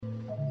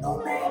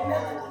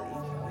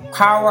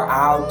Power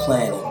our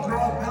planet.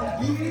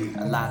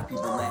 A lot of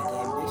people lack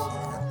ambition.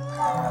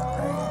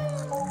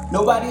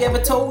 Nobody ever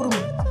told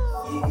them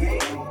you can do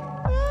anything.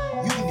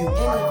 You can do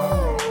anything.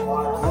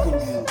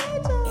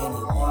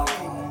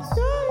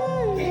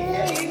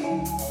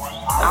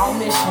 Our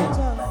mission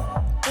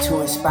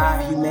to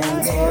inspire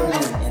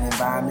humanitarian and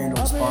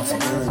environmental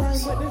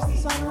responsibilities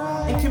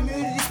in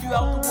communities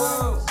throughout the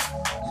world.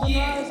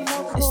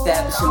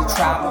 Establishing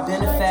tribal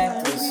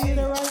benefactors.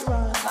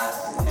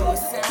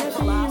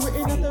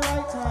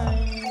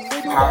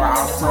 Power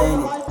Our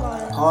Planet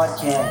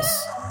podcast.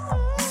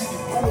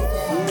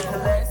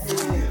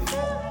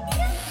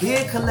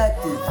 Here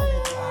collective.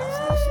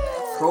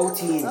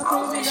 Protein.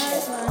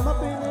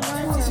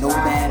 No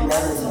mad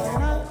melody.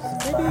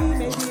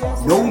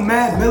 No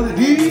mad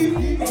melody.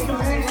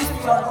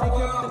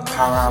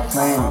 Power Our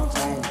Planet.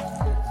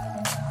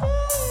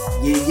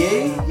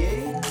 Yeah.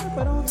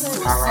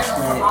 Power Our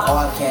Planet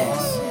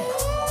podcast.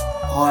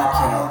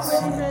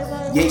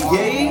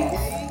 Yeah.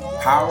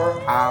 Power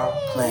Our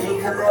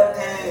Planet.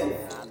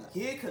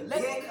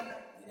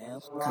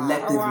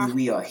 Collectively,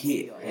 we are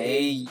here.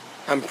 Hey.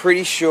 I'm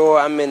pretty sure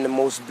I'm in the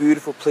most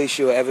beautiful place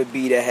you'll ever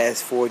be that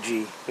has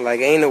 4G.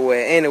 Like, ain't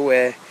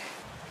nowhere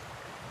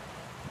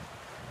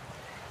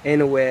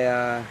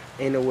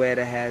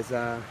that has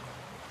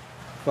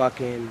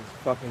fucking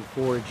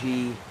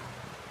 4G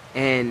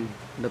and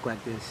look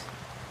like this.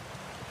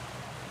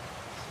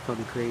 It's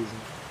fucking crazy.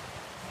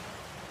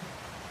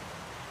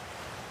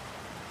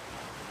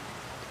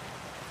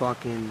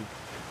 Fucking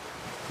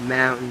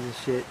mountains and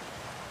shit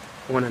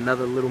on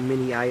another little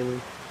mini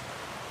island.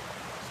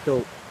 It's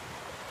dope.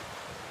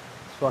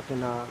 It's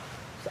fucking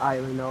this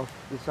island though.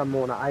 I'm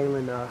on an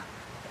island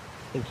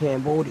in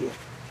Cambodia.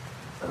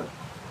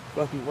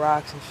 Fucking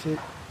rocks and shit.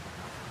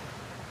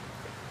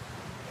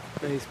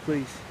 Nice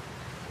place.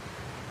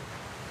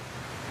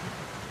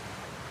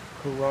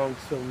 Karong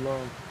so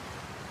long.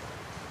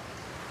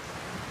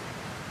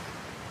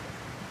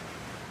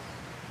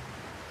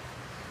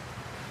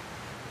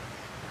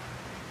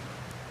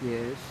 Yeah,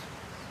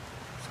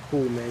 it's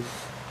cool, man.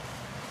 Just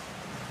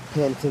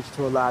paying attention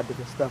to a lot of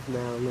different stuff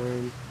now.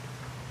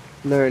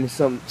 Learning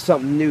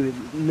something new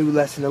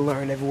lesson to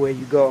learn everywhere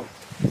you go.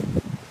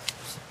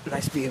 It's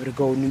nice to be able to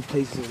go new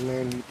places and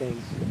learn new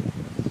things.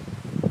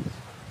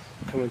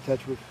 Come in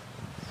touch with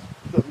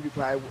something you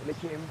probably wouldn't have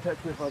came in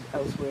touch with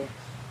elsewhere.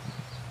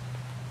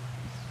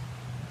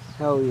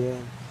 Hell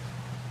yeah.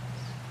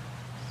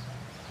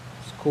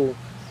 It's cool.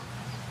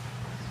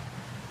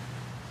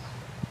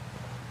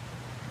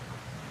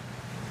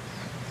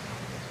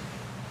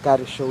 Got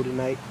a show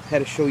tonight.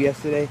 Had a show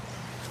yesterday.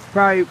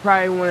 Probably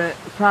one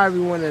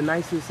of the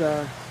nicest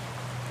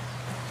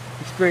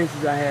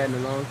experiences I had in a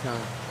long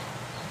time.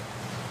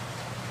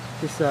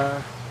 Just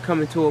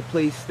coming to a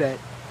place that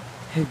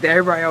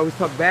everybody always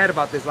talk bad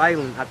about this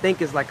island. I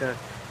think it's like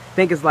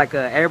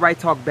everybody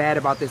talk bad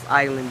about this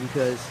island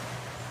because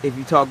if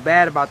you talk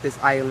bad about this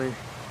island,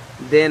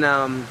 then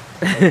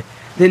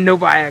then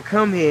nobody will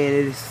come here and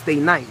it'll stay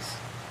nice.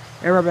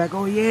 Everybody like,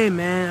 oh yeah,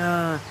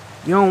 man.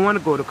 You don't want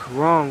to go to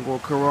Karong or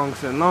Karong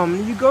Salom.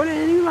 And you go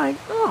there and you're like,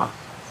 oh,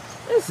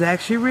 this is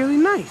actually really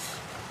nice.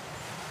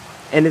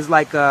 And it's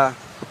like a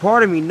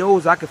part of me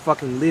knows I could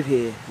fucking live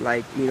here.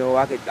 Like, you know,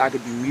 I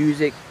could do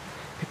music.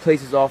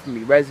 Places offer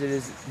me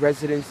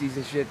residencies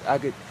and shit. I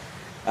could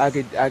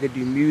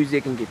do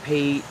music and get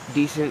paid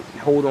decent,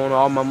 hold on to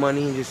all my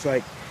money and just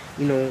like,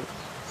 you know,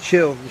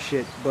 chill and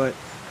shit. But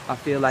I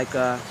feel like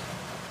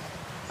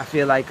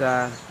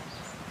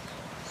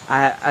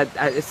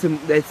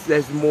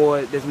there's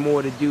more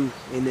to do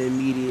in the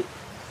immediate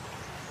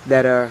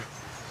that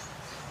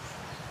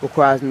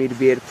requires me to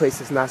be at a place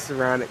that's not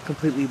surrounded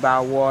completely by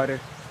water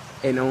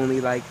and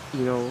only like,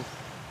 you know,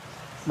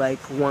 like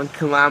 1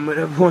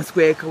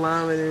 square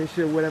kilometer and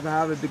shit, whatever,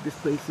 however big this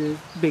place is.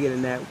 Bigger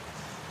than that.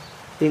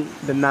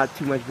 But not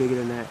too much bigger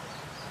than that.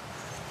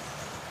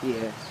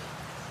 Yeah.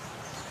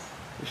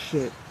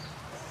 Shit.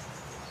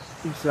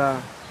 It's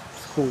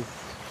cool.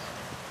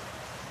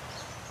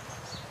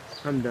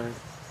 I'm done.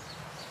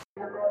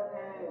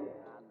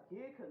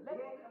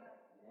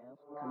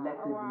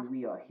 Collectively,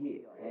 we are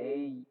here.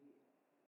 Hey.